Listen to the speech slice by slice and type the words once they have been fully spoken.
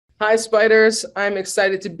Hi, Spiders. I'm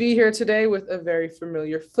excited to be here today with a very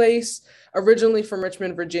familiar face. Originally from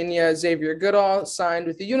Richmond, Virginia, Xavier Goodall signed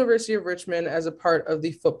with the University of Richmond as a part of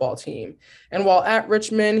the football team. And while at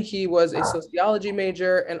Richmond, he was a sociology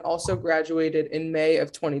major and also graduated in May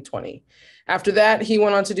of 2020. After that, he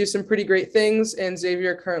went on to do some pretty great things, and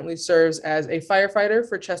Xavier currently serves as a firefighter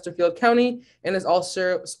for Chesterfield County and is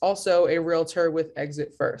also a realtor with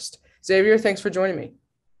Exit First. Xavier, thanks for joining me.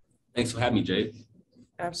 Thanks for having me, Jay.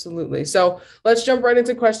 Absolutely. So let's jump right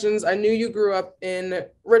into questions. I knew you grew up in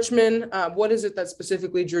Richmond. What is it that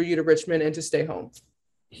specifically drew you to Richmond and to stay home?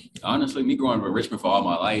 Honestly, me growing up in Richmond for all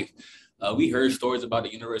my life, we heard stories about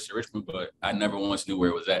the University of Richmond, but I never once knew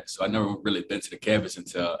where it was at. So I never really been to the campus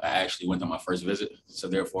until I actually went on my first visit. So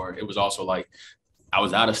therefore, it was also like I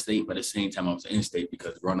was out of state, but at the same time, I was in state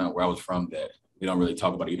because growing up where I was from, that we don't really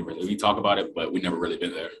talk about the university. We talk about it, but we never really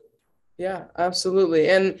been there. Yeah, absolutely.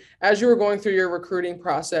 And as you were going through your recruiting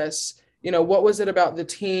process, what was it about the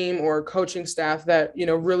team or coaching staff that,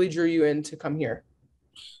 really drew you in to come here?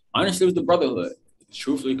 Honestly, it was the brotherhood.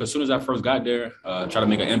 Truthfully, because as soon as I first got there, try to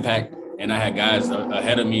make an impact, and I had guys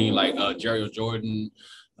ahead of me like Jerry Jordan,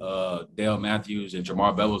 Dale Matthews, and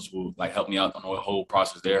Jamar Bellows who like helped me out on the whole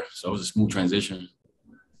process there. So it was a smooth transition.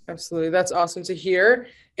 Absolutely. That's awesome to hear.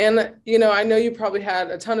 And, I know you probably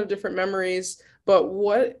had a ton of different memories, but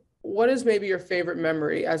what is maybe your favorite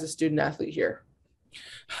memory as a student athlete here?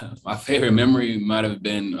 My favorite memory might have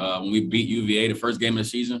been when we beat UVA the first game of the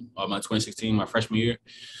season of my 2016, my freshman year,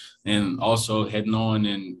 and also heading on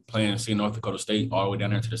and playing St. North Dakota State all the way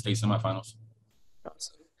down there to the state semifinals.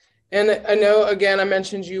 Awesome. And I know, again, I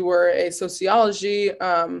mentioned you were a sociology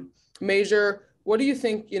major. What do you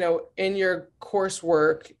think, in your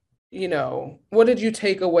coursework, what did you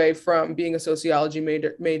take away from being a sociology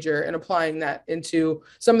major and applying that into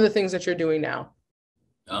some of the things that you're doing now?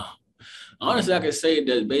 Uh, Honestly, I could say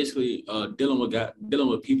that basically dealing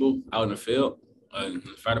with people out in the field. The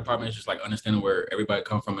fire department is just like understanding where everybody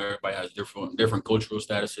come from. Everybody has different cultural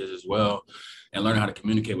statuses as well, and learning how to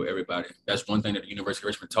communicate with everybody. That's one thing that the University of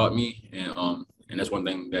Richmond taught me, and that's one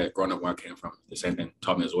thing that growing up where I came from, the same thing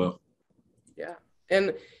taught me as well. Yeah.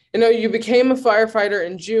 And you became a firefighter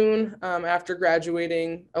in June after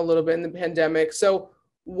graduating a little bit in the pandemic. So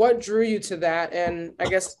what drew you to that? And I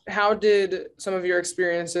guess, how did some of your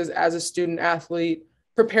experiences as a student athlete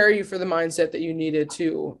prepare you for the mindset that you needed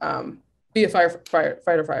to be a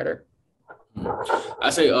firefighter? I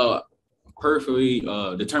say perfectly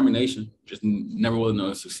determination, just never willing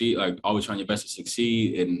to succeed, like always trying your best to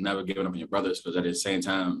succeed and never giving up on your brothers. Because at the same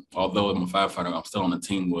time, although I'm a firefighter, I'm still on a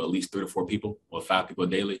team with at least 3 to 4 people or 5 people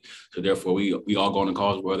daily. So therefore, we all go on the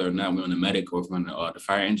calls, whether or not we're on the medic or if we're on the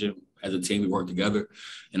fire engine. As a team, we work together,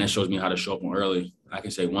 and that shows me how to show up on early. I can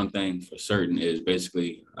say one thing for certain is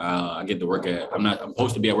basically I get to work I'm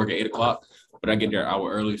supposed to be at work at 8 o'clock, but I get there an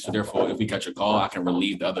hour early. So therefore, if we catch a call, I can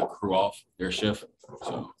relieve the other crew off their shift.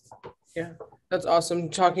 So. Yeah, that's awesome.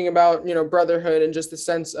 Talking about, brotherhood and just the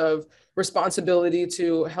sense of responsibility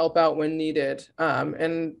to help out when needed.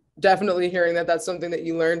 And definitely hearing that that's something that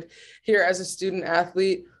you learned here as a student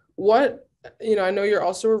athlete. I know you're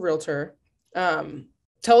also a realtor.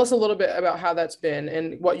 Tell us a little bit about how that's been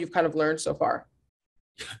and what you've kind of learned so far.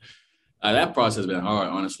 That process has been hard,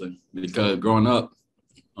 honestly, because growing up,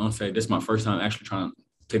 I'll say this is my first time actually trying to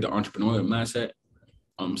take the entrepreneurial mindset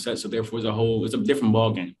set. So therefore, it's a different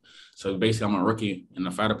ball game. So basically, I'm a rookie in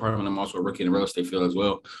the fire department. I'm also a rookie in the real estate field as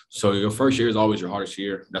well. So your first year is always your hardest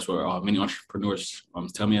year. That's what many entrepreneurs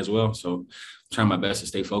tell me as well. So I'm trying my best to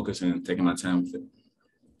stay focused and taking my time with it.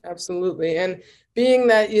 Absolutely. And being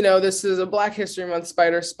that, this is a Black History Month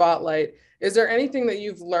Spider Spotlight, is there anything that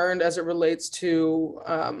you've learned as it relates to,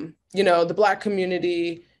 the Black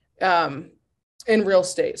community in real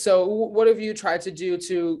estate? So what have you tried to do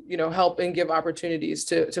to, help and give opportunities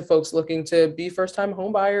to folks looking to be first-time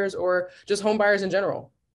home buyers or just home buyers in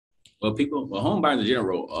general? Well, home buyers in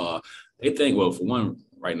general, they think, well, for one,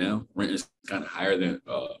 right now, rent is kind of higher than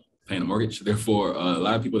paying a mortgage. Therefore, a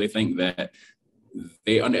lot of people, they think that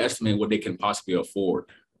they underestimate what they can possibly afford.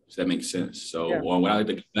 Does that make sense? So Yeah. What I like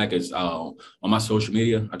to get back is on my social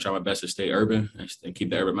media, I try my best to stay urban and keep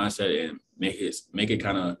the urban mindset and make it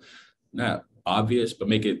kind of not obvious, but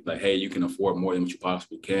make it like, hey, you can afford more than what you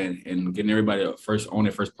possibly can, and getting everybody to first own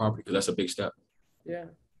their first property, because that's a big step. Yeah,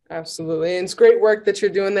 absolutely. And it's great work that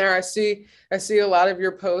you're doing there. I see a lot of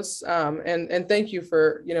your posts, and thank you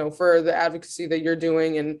for, for the advocacy that you're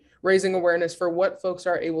doing and raising awareness for what folks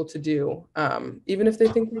are able to do, even if they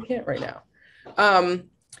think they can't right now.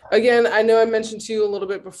 Again, I know I mentioned to you a little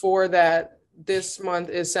bit before that this month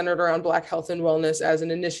is centered around Black health and wellness as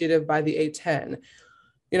an initiative by the A10.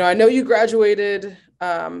 I know you graduated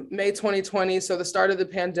May 2020, so the start of the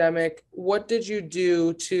pandemic. What did you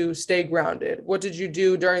do to stay grounded? What did you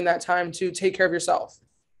do during that time to take care of yourself?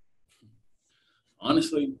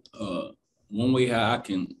 Honestly, one way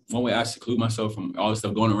I seclude myself from all the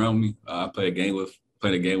stuff going around me. I played a game with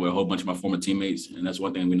a whole bunch of my former teammates, and that's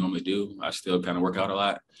one thing we normally do. I still kind of work out a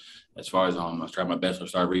lot. As far as I try my best. I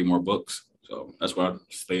started reading more books, so that's what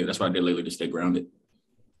I did lately to stay grounded.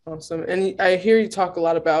 Awesome. And I hear you talk a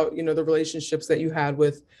lot about, the relationships that you had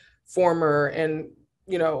with former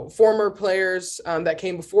players that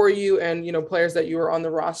came before you and, players that you were on the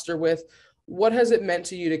roster with. What has it meant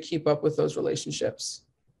to you to keep up with those relationships?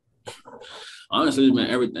 Honestly, it's been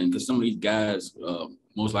everything because some of these guys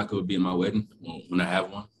most likely would be in my wedding when I have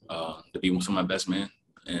one to be some of my best men.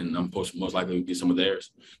 And I'm most likely to be some of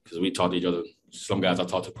theirs because we talk to each other. Some guys I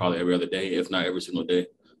talk to probably every other day, if not every single day.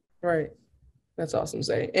 Right. That's awesome,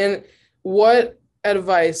 Zay. And what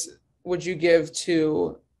advice would you give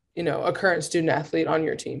to, a current student athlete on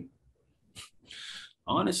your team?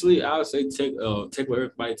 Honestly, I would say take what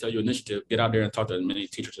everybody tell you initiative. Get out there and talk to as many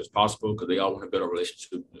teachers as possible because they all want to build a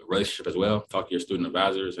relationship as well. Talk to your student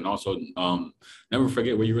advisors and also never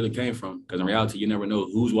forget where you really came from because in reality, you never know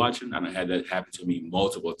who's watching. I had that happen to me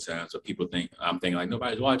multiple times. So people I'm thinking like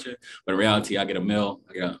nobody's watching, but in reality, I get a mail.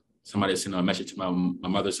 I got somebody send a message to my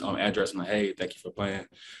mother's address and like, hey, thank you for playing.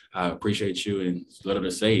 I appreciate you. And it's little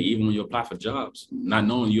to say, even when you apply for jobs, not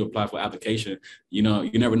knowing you apply for application, you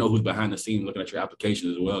never know who's behind the scenes looking at your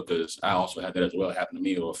application as well. Because I also had that as well happen to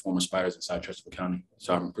me or former Spiders inside Chesterfield County.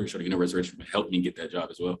 So I'm pretty sure the University of Richmond helped me get that job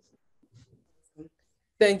as well.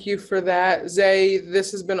 Thank you for that, Zay.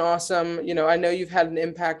 This has been awesome. I know you've had an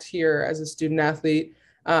impact here as a student athlete.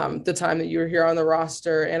 The time that you were here on the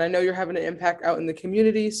roster. And I know you're having an impact out in the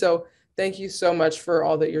community. So thank you so much for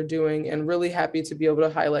all that you're doing and really happy to be able to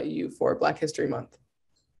highlight you for Black History Month.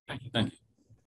 Thank you. Thank you.